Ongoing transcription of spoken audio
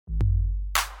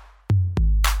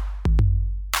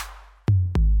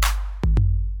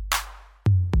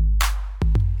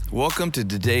Welcome to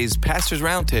today's Pastor's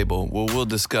Roundtable, where we'll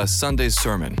discuss Sunday's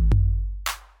sermon.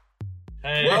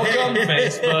 Hey, welcome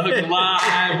Facebook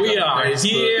Live. We are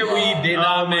here. We did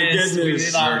not miss. We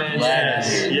did not miss.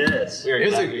 Yes.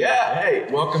 Hey,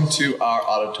 welcome to our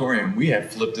auditorium. We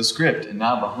have flipped the script, and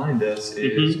now behind us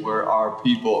is where our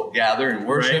people gather and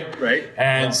worship. Right.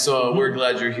 And so we're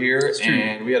glad you're here.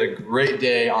 And we had a great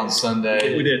day on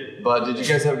Sunday. We did. But did you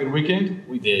guys have a good weekend?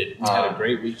 We did. We had a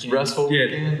great weekend. Restful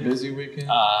weekend, busy weekend.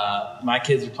 My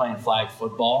kids are playing flag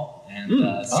football,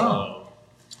 and so.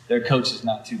 Their coach is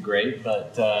not too great,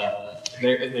 but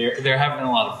they're having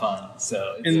a lot of fun.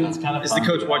 So it's kind of fun. Is the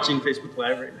coach watching Facebook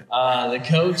Live right now? The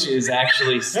coach is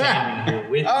actually standing here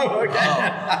with me.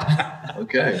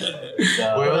 Okay.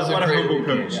 So, it was what a great humble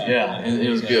weekend. coach. Yeah, and it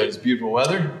was good. It's beautiful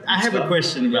weather. I have a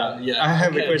question about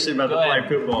the flag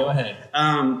football. Go ahead.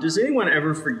 Does anyone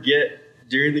ever forget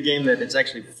during the game that it's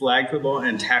actually flag football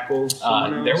and tackle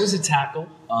someone else? There was a tackle.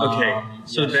 Okay,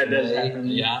 so that does happen.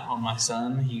 Yeah, on my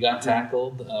son, he got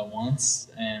tackled once,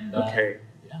 and okay.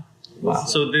 Yeah. Wow.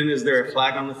 So then, is there a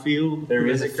flag on the field? There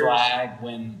is a flag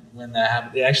when that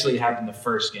happened. It actually happened the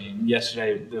first game.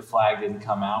 Yesterday, the flag didn't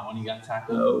come out when he got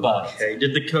tackled. Okay.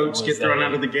 Did the coach get thrown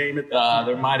out of the game at that?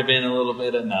 There might have been a little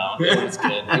bit of no. It was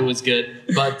good. It was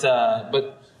good. But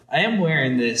I am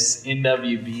wearing this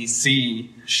NWBC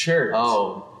shirt.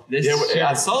 Oh.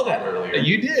 I saw that earlier.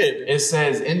 You did. It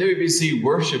says NWBC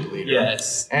worship leader.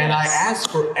 Yes. And I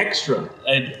asked for extra.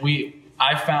 And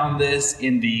I found this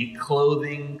in the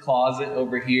clothing closet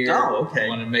over here. Oh, okay. I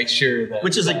want to make sure that...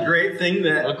 Which is a great thing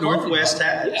that Northwest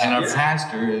has. And our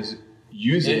pastor is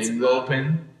using the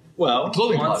open. Well,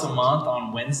 clothing once a month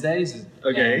on Wednesdays.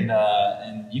 Okay.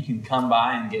 And you can come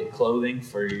by and get clothing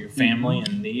for your family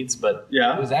and needs. But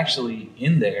it was actually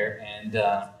in there, and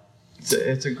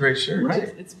it's a great shirt.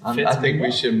 Right. I think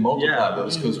we should multiply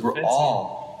those because we're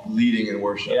all leading in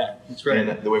worship. Yeah, that's right.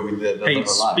 And the way we live our life.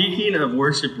 Speaking of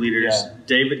worship leaders,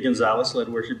 David Gonzalez led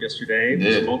worship yesterday. It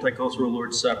was a multicultural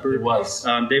Lord's Supper. It was.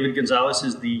 David Gonzalez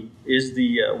is the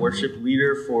worship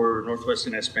leader for Northwest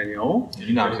and Espanol.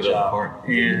 You knocked it out of the park.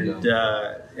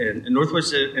 And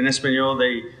Northwest and Espanol,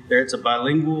 it's a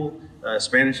bilingual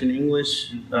Spanish and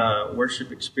English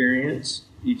worship experience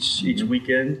each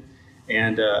weekend.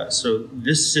 And so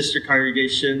this sister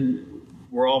congregation,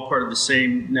 we're all part of the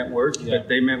same network, but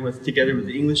they met together with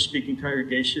the English-speaking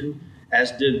congregation,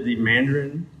 as did the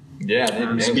Mandarin. Yeah,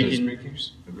 speaking. A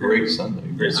great Sunday.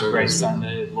 Great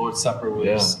Sunday. Lord's Supper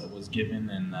was given,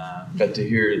 and got to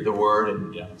hear the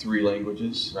word in 3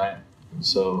 languages. Right.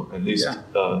 So at least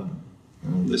the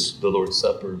Lord's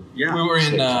Supper. Yeah. We were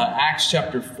in Acts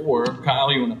chapter 4.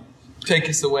 Kyle, you want to take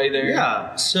us away there?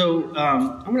 Yeah. So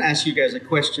I'm going to ask you guys a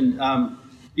question.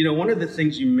 One of the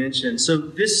things you mentioned, so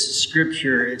this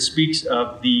scripture, it speaks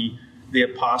of the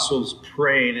apostles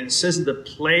praying. It says the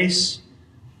place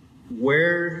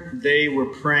where they were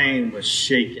praying was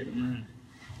shaken.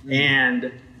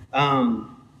 And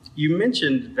you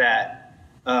mentioned that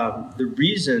the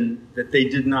reason that they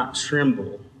did not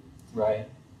tremble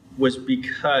was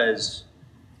because,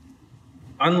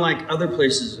 unlike other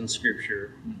places in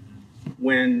scripture,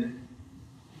 when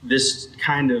this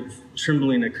kind of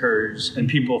trembling occurs and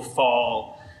people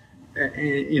fall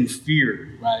in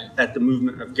fear at the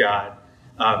movement of God.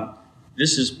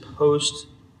 This is post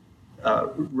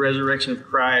resurrection of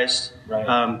Christ,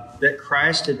 that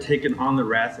Christ had taken on the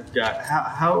wrath of God.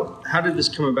 How did this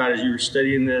come about as you were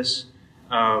studying this?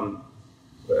 Tell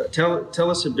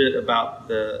us a bit about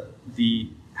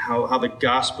how the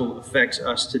gospel affects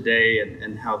us today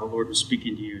and how the Lord was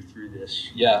speaking to you through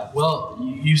this. Yeah, well,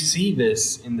 you see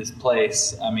this in this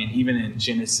place. I mean, even in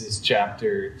Genesis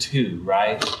chapter 2,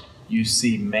 right? You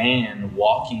see man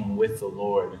walking with the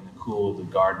Lord in the cool of the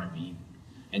Garden of Eden.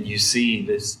 And you see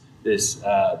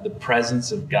the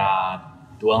presence of God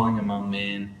dwelling among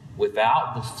men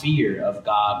without the fear of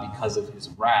God because of his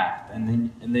wrath.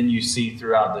 And then you see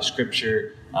throughout the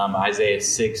scripture, Isaiah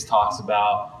 6 talks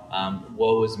about,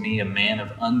 woe is me, a man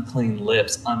of unclean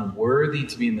lips, unworthy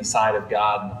to be in the sight of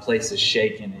God, and the place is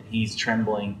shaken and he's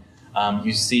trembling.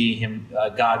 You see him,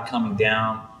 God coming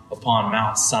down upon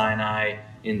Mount Sinai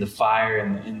in the fire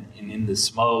and in the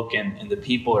smoke, and the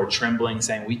people are trembling,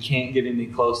 saying, we can't get any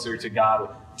closer to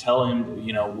God. Tell him,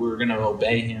 we're going to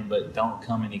obey him, but don't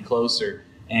come any closer.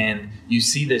 And you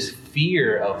see this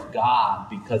fear of God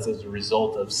because as a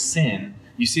result of sin.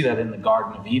 You see that in the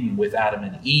Garden of Eden with Adam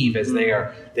and Eve as they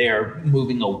are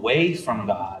moving away from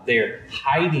God. They're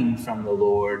hiding from the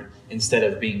Lord instead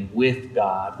of being with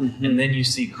God. And then you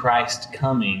see Christ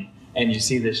coming, and you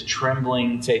see this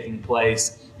trembling taking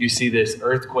place You see this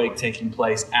earthquake taking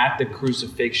place at the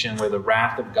crucifixion where the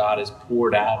wrath of God is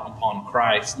poured out upon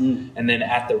Christ. And then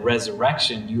at the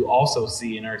resurrection, you also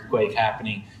see an earthquake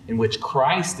happening in which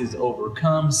Christ is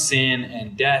overcome sin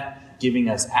and death, giving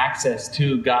us access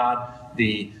to God.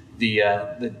 In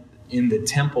the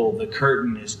temple, the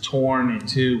curtain is torn in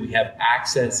two. We have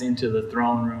access into the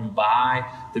throne room by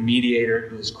the mediator,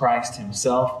 who is Christ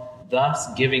himself,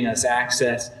 thus giving us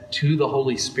access to the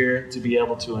Holy Spirit to be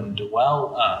able to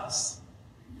indwell us.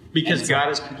 Because God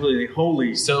is completely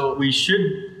holy, so we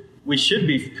should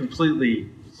be completely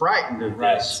frightened of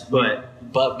this.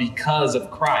 But because of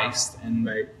Christ and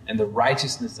the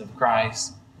righteousness of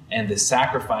Christ and the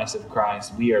sacrifice of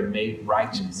Christ, we are made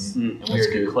righteous. And we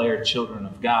are declared children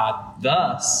of God.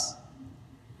 Thus,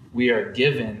 we are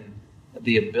given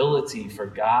the ability for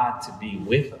God to be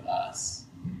with us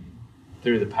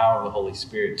through the power of the Holy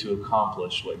Spirit to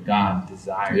accomplish what God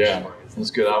desires for us. That's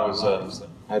good. I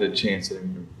had a chance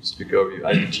to speak over you.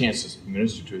 I had a chance to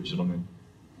minister to a gentleman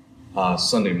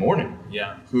Sunday morning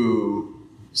who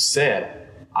said,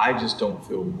 I just don't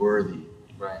feel worthy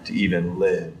to even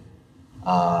live.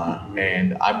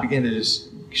 And I began to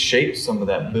just shape some of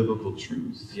that biblical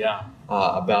truth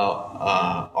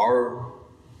about our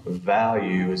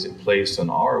value is it placed on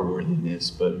our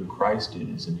worthiness, but who Christ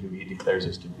is and who he declares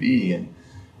us to be, and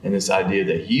this idea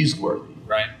that he's worthy.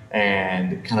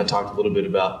 And kind of talked a little bit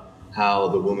about how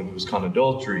the woman who was caught in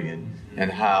adultery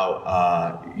and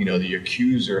how the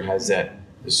accuser has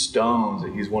the stones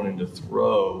that he's wanting to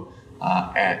throw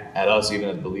at us even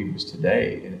as believers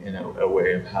today in a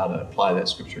way of how to apply that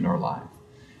scripture in our life,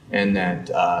 and that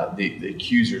the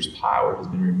accuser's power has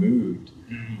been removed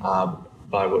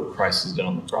by what Christ has done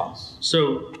on the cross.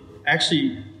 So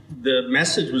actually the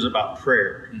message was about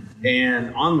prayer,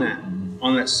 and on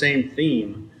that same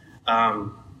theme,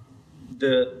 the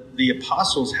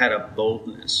apostles had a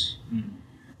boldness.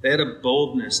 They had a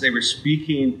boldness. They were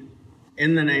speaking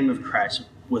in the name of Christ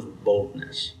with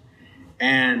boldness.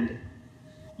 And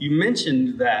you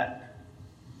mentioned that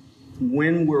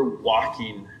when we're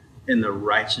walking in the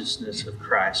righteousness of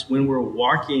Christ, when we're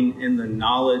walking in the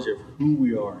knowledge of who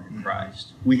we are in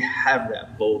Christ, we have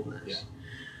that boldness.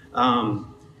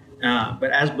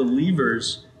 But as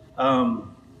believers,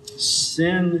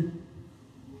 sin,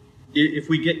 if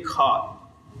we get caught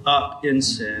up in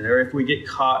sin, or if we get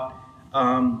caught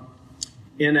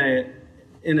in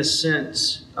a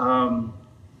sense,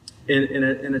 in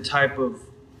a type of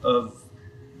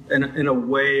in a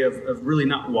way of really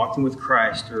not walking with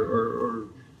Christ, or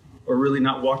really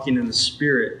not walking in the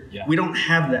Spirit, we don't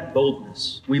have that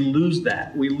boldness. We lose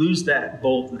that. We lose that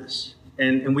boldness,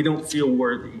 and we don't feel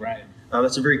worthy.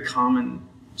 That's a very common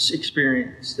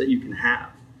experience that you can have.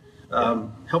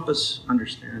 Help us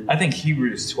understand. I think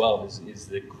Hebrews 12 is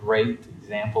the great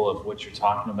example of what you're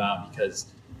talking about, because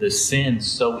the sin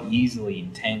so easily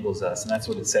entangles us. And that's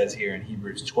what it says here in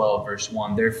Hebrews 12, verse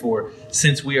 1. Therefore,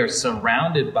 since we are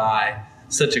surrounded by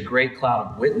such a great cloud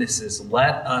of witnesses,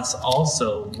 let us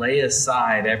also lay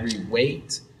aside every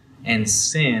weight and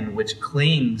sin which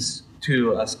clings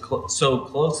to us so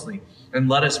closely, and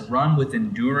let us run with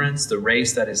endurance the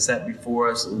race that is set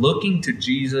before us, looking to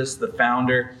Jesus, the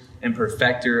founder and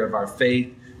perfecter of our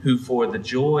faith, who for the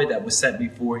joy that was set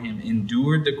before him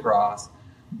endured the cross,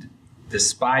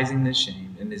 despising the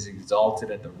shame, and is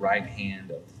exalted at the right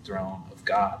hand of the throne of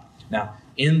God. Now,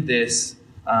 in this,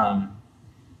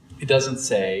 it doesn't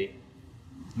say,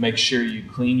 make sure you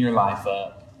clean your life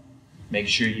up, make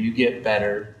sure you get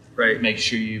better, make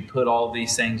sure you put all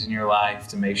these things in your life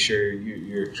to make sure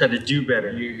you're try to do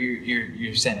better.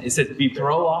 You're sin. It says,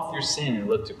 throw off your sin and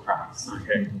look to Christ.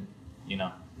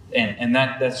 And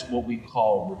that's what we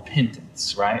call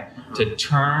repentance, right? To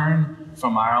turn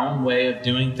from our own way of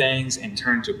doing things and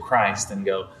turn to Christ and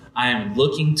go, I am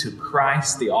looking to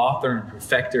Christ, the author and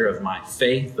perfecter of my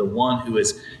faith, the one who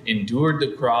has endured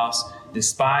the cross,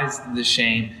 despised the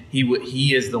shame.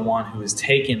 He is the one who has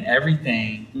taken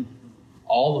everything,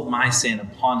 all of my sin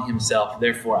upon himself.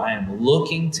 Therefore, I am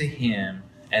looking to him,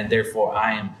 and therefore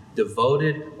I am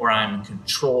devoted, or I am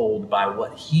controlled by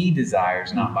what he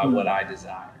desires, not by what I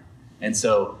desire. And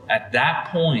so at that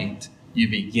point, you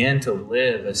begin to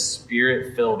live a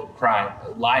spirit-filled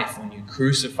life when you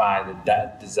crucify the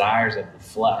desires of the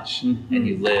flesh, and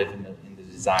you live in the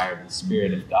desire of the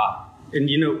Spirit of God. And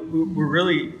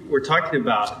we're talking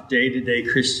about day-to-day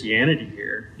Christianity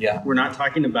here. We're not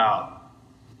talking about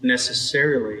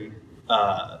necessarily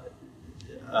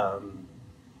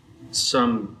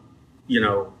some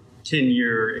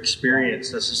 10-year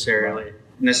experience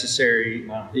necessary,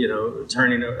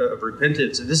 turning of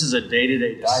repentance. This is a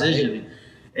day-to-day decision.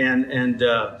 And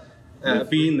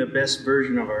being the best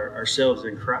version of ourselves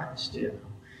in Christ. You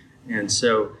know? And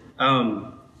so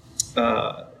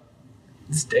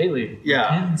it's daily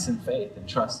repentance and faith and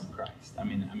trust in Christ.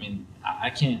 I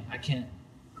can't.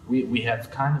 We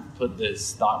have kind of put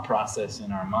this thought process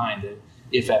in our mind that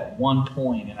if at one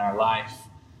point in our life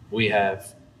we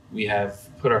have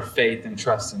put our faith and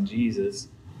trust in Jesus,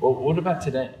 well, what about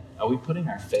today? Are we putting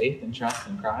our faith and trust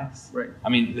in Christ? Right. I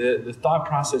mean, the thought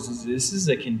process is this is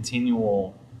a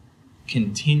continual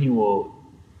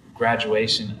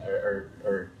graduation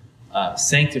or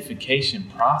sanctification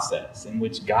process in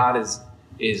which God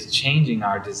is changing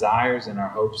our desires and our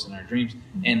hopes and our dreams.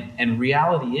 And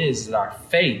reality is that our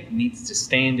faith needs to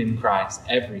stand in Christ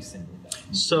every single day.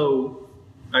 So,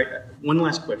 one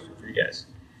last question for you guys.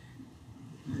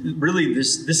 Really,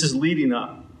 this is leading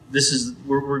up.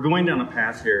 We're going down a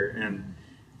path here, and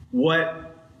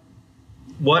what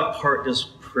part does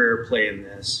prayer play in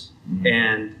this? Mm-hmm.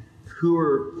 And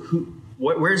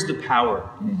where's the power?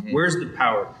 Mm-hmm. Where's the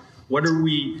power?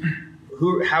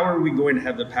 How are we going to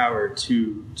have the power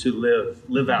to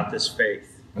live out this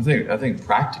faith? I think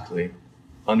practically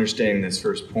understanding this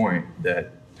first point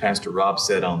that Pastor Rob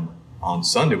said on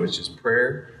Sunday, which is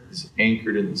prayer is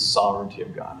anchored in the sovereignty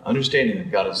of God. Understanding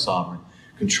that God is sovereign,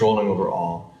 controlling over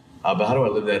all. But how do I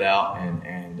live that out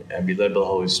and be led by the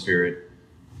Holy Spirit?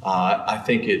 I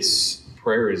think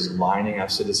prayer is lining,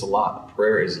 I've said this a lot,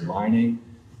 prayer is lining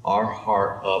our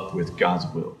heart up with God's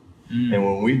will. Mm. And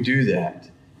when we do that,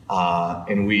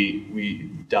 and we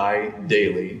die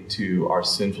daily to our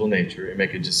sinful nature and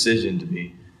make a decision to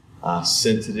be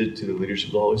sensitive to the leadership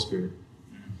of the Holy Spirit.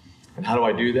 And how do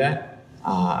I do that?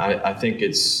 I think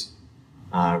it's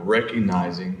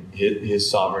recognizing His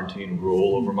sovereignty and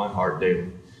rule over my heart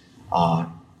daily,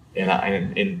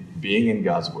 and being in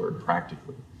God's Word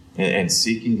practically, and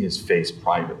seeking His face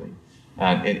privately.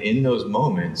 And in those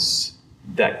moments,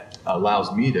 that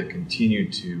allows me to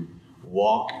continue to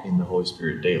walk in the Holy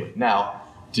Spirit daily. Now,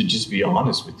 to just be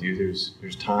honest with you,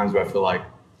 there's times where I feel like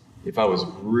if I was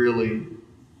really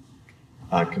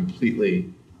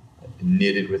completely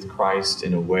knitted with Christ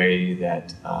in a way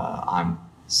that I'm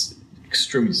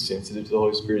extremely sensitive to the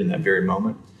Holy Spirit in that very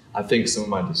moment, I think some of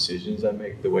my decisions I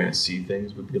make, the way I see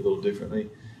things, would be a little differently.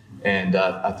 And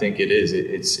I think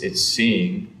it's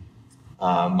seeing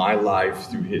my life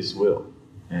through His will.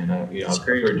 And I've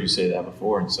heard you say that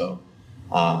before, and so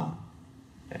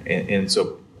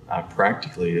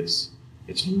practically it's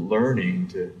learning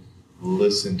to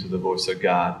listen to the voice of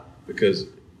God, because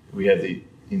we have the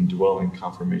indwelling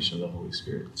confirmation of the Holy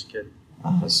Spirit. That's good.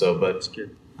 That's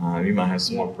good. You might have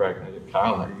some more practice.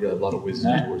 Kyle, you got a lot of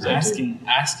wisdom towards that.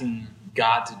 Asking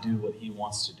God to do what He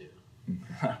wants to do.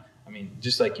 I mean,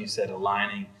 just like you said,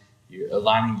 aligning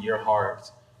your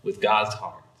heart with God's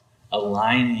heart,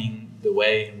 aligning the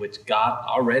way in which God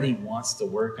already wants to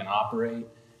work and operate,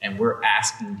 and we're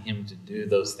asking Him to do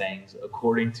those things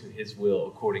according to His will,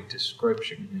 according to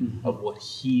Scripture, mm-hmm. of what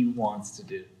He wants to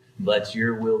do. Let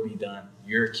your will be done,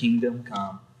 your kingdom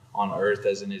come on earth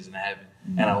as it is in heaven.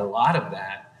 Mm-hmm. And a lot of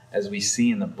that, as we see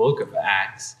in the book of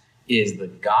Acts, is the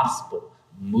gospel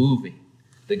moving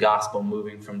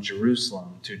from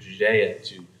Jerusalem to Judea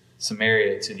to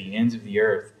Samaria to the ends of the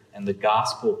earth, and the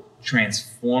gospel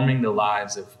transforming the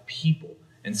lives of people.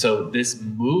 And so this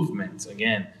movement,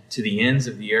 again, to the ends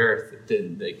of the earth,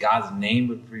 that God's name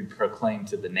would be proclaimed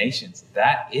to the nations,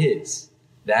 that is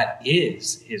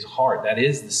His heart. That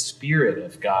is the Spirit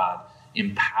of God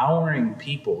empowering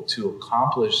people to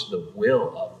accomplish the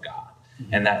will of God.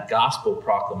 Mm-hmm. And that gospel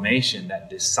proclamation, that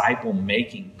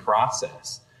disciple-making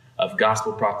process of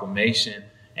gospel proclamation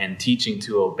and teaching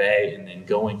to obey and then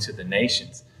going to the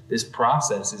nations, this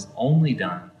process is only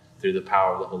done through the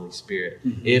power of the Holy Spirit.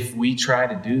 Mm-hmm. If we try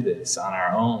to do this on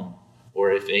our own,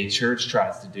 or if a church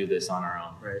tries to do this on our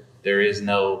own, right, there is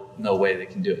no way they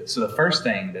can do it. So the first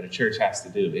thing that a church has to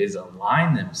do is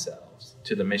align themselves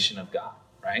to the mission of God,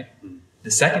 right? Mm-hmm.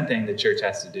 The second thing the church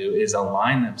has to do is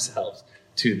align themselves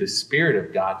to the Spirit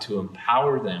of God to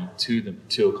empower them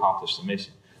to accomplish the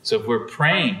mission. So if we're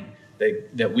praying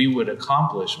that we would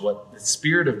accomplish what the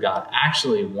Spirit of God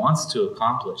actually wants to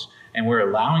accomplish, and we're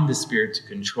allowing the Spirit to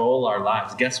control our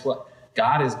lives, guess what?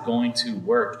 God is going to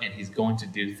work, and He's going to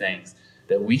do things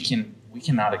that we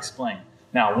cannot explain.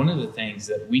 Now, one of the things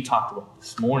that we talked about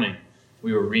this morning,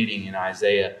 we were reading in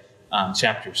Isaiah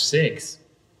chapter 6,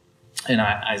 and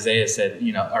Isaiah said,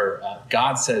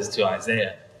 God says to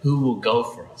Isaiah, "Who will go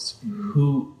for us?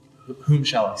 Whom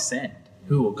shall I send?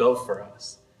 Who will go for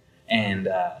us?" And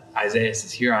Isaiah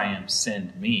says, "Here I am,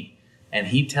 send me." And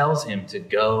He tells him to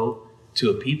go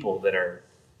to a people that are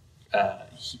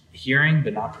hearing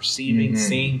but not perceiving,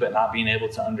 seeing but not being able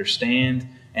to understand.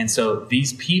 And so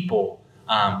these people,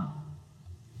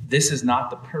 this is not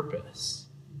the purpose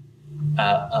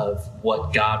of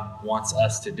what God wants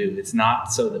us to do. It's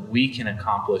not so that we can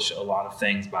accomplish a lot of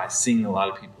things by seeing a lot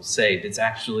of people saved. It's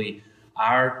actually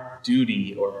our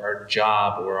duty or our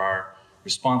job or our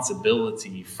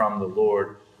responsibility from the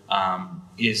Lord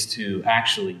is to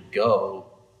actually go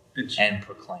and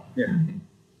proclaim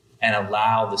and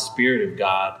allow the Spirit of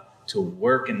God to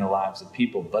work in the lives of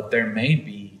people. But there may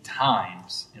be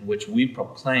times in which we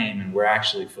proclaim and we're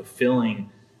actually fulfilling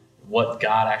what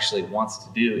God actually wants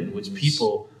to do, in which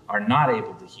people are not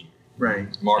able to hear.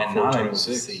 Right. Mark and not able to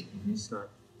 4:26. see.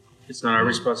 It's not our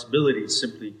responsibility. It's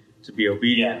simply to be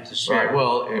obedient, to share. Right.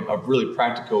 Well, a really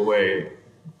practical way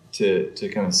to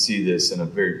kind of see this in a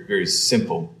very, very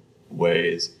simple way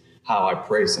is how I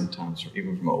pray sometimes,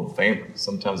 even for my old family.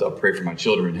 Sometimes I'll pray for my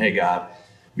children. Hey, God,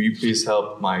 will you please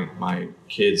help my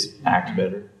kids act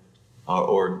better?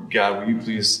 Or God, will you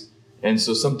please? And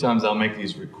so sometimes I'll make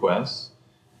these requests.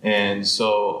 And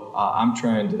so I'm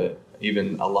trying to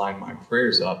even align my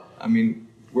prayers up. I mean,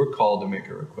 we're called to make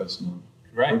a request known.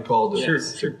 Right. We're called to.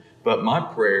 Sure. But my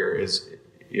prayer is,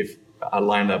 if I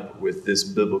line up with this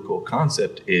biblical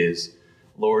concept, is,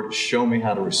 Lord, show me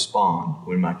how to respond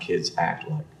when my kids act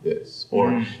like this,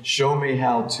 or show me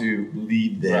how to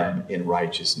lead them in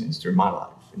righteousness through my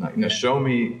life. Show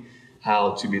me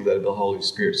how to be led by the Holy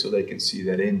Spirit so they can see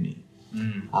that in me.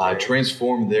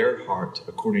 Transform their heart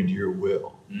according to your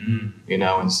will.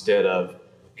 Instead of,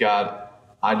 God,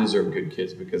 I deserve good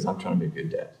kids because I'm trying to be a good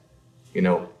dad.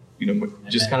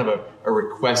 Just kind of a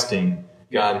requesting,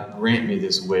 God, grant me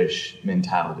this wish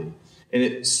mentality. And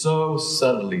it so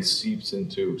subtly seeps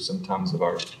into sometimes of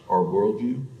our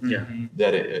worldview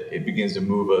that it begins to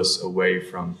move us away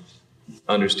from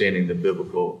understanding the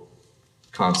biblical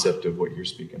concept of what you're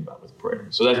speaking about with prayer.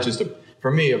 So that's just,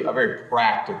 for me, a very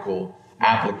practical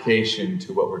application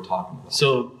to what we're talking about.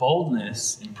 So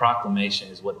boldness and proclamation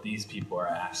is what these people are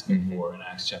asking for in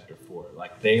Acts chapter 4.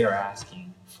 Like, they are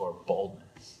asking for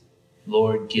boldness.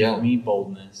 Lord, give me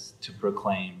boldness to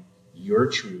proclaim your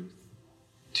truth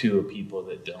to a people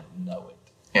that don't know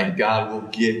it. And God will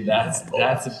give you that's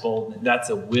a boldness. That's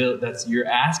a will. You're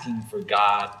asking for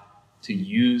God to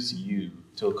use you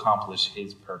to accomplish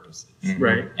his purposes.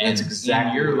 Right. And that's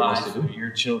exactly in your what he wants life to do. with your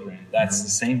children, that's the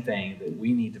same thing that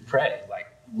we need to pray. Like,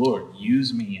 Lord,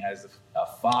 use me as a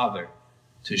father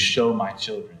to show my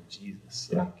children Jesus.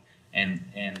 Yeah. Like,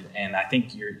 and I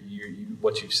think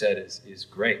what you've said is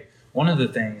great. One of the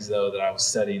things, though, that I was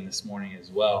studying this morning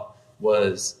as well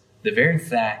was the very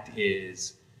fact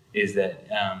is that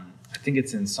I think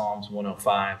it's in Psalms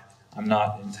 105. I'm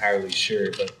not entirely sure,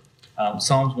 but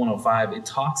Psalms 105, it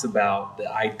talks about the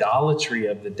idolatry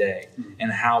of the day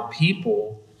and how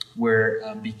people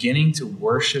were beginning to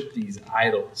worship these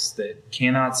idols that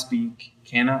cannot speak,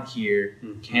 cannot hear,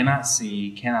 cannot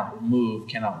see, cannot move,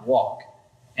 cannot walk.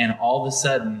 And all of a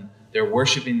sudden, they're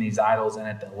worshiping these idols. And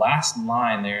at the last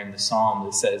line there in the psalm,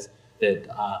 it says that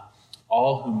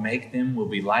all who make them will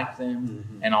be like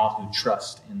them, and all who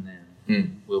trust in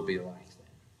them will be like them.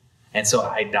 And so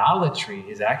idolatry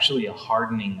is actually a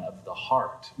hardening of the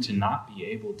heart to not be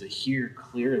able to hear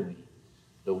clearly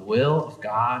the will of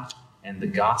God and the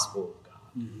gospel of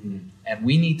God. And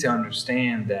we need to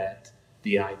understand that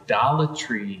the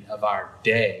idolatry of our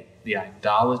day, the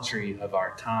idolatry of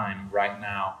our time right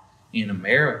now in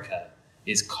America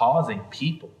is causing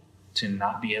people to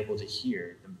not be able to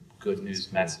hear the good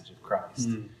news message of Christ.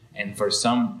 And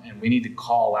we need to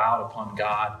call out upon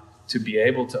God to be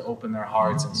able to open their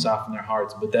hearts and soften their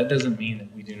hearts. But that doesn't mean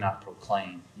that we do not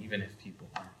proclaim, even if people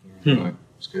aren't hearing. Right.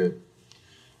 That's good.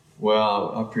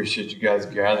 Well, I appreciate you guys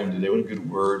gathering today. What a good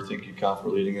word. Thank you, Kyle, for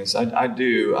leading us. I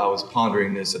was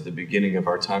pondering this at the beginning of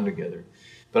our time together.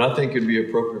 But I think it'd be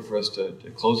appropriate for us to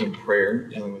close in prayer,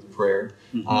 dealing with prayer.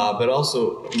 But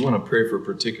also, we want to pray for a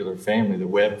particular family, the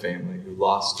Webb family, who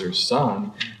lost their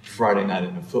son Friday night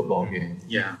in a football game.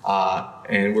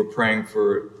 And we're praying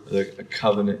for the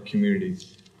Covenant community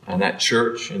and that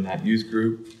church and that youth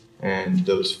group and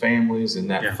those families and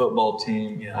that football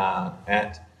team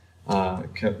at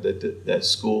that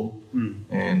school.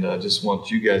 And I just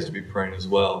want you guys to be praying as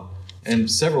well.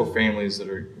 And several families that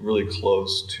are really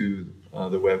close to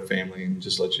the Webb family, and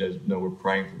just let you guys know we're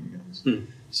praying for you guys.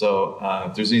 So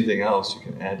if there's anything else you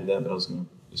can add to that, but I was going to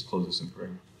just close this in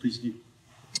prayer. Please do.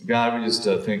 God, we just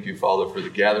thank you, Father, for the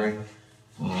gathering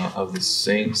of the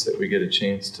saints, that we get a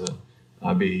chance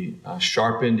to be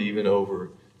sharpened even over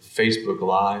Facebook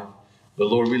Live. But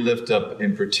Lord, we lift up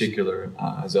in particular,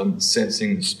 as I'm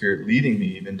sensing the Spirit leading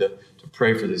me even to to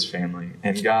pray for this family.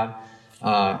 And God,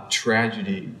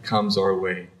 tragedy comes our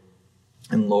way.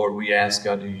 And Lord, we ask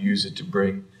God to use it to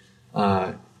bring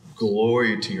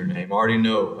glory to your name. I already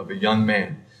know of a young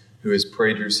man who has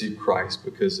prayed to receive Christ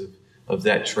because of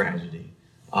that tragedy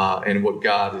and what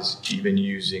God is even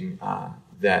using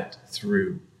that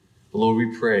through. But Lord,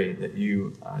 we pray that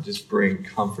you just bring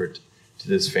comfort to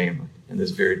this family in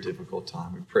this very difficult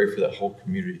time. We pray for that whole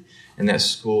community and that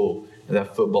school and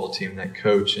that football team, that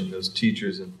coach and those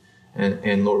teachers.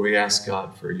 And Lord, we ask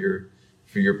God for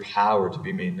your power to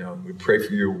be made known. We pray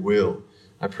for your will.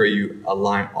 I pray you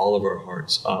align all of our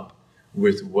hearts up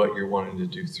with what you're wanting to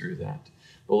do through that.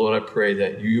 But Lord, I pray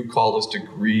that you called us to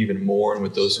grieve and mourn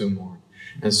with those who mourn.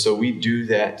 And so we do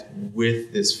that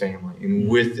with this family and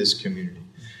with this community.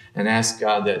 And ask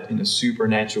God that in a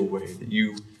supernatural way that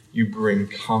you bring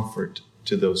comfort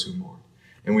to those who mourn.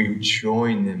 And we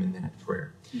join them in that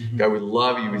prayer. Mm-hmm. God, we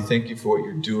love you. We thank you for what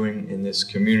you're doing in this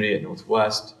community at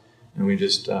Northwest. And we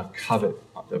just covet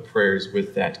the prayers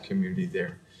with that community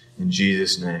there. In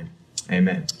Jesus' name,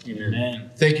 amen. Amen.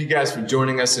 Thank you guys for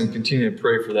joining us and continue to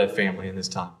pray for that family in this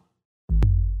time.